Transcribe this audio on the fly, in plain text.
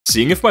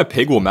Seeing if my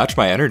pig will match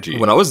my energy.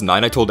 When I was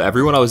 9, I told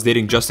everyone I was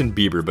dating Justin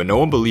Bieber, but no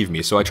one believed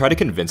me, so I tried to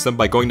convince them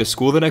by going to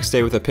school the next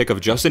day with a pic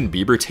of Justin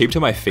Bieber taped to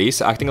my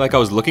face, acting like I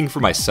was looking for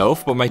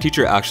myself, but my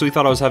teacher actually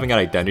thought I was having an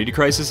identity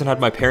crisis and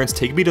had my parents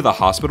take me to the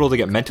hospital to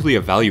get mentally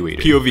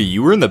evaluated. POV,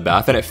 you were in the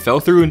bath and it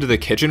fell through into the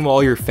kitchen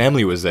while your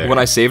family was there. When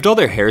I saved all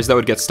their hairs that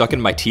would get stuck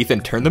in my teeth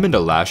and turned them into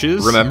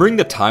lashes. Remembering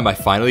the time I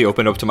finally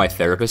opened up to my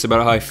therapist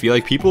about how I feel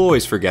like people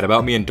always forget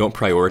about me and don't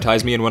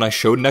prioritize me, and when I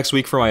showed next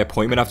week for my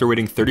appointment after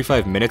waiting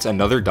 35 minutes,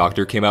 another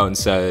doctor came out and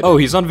said, "Oh,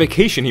 he's on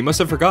vacation, he must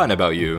have forgotten about you."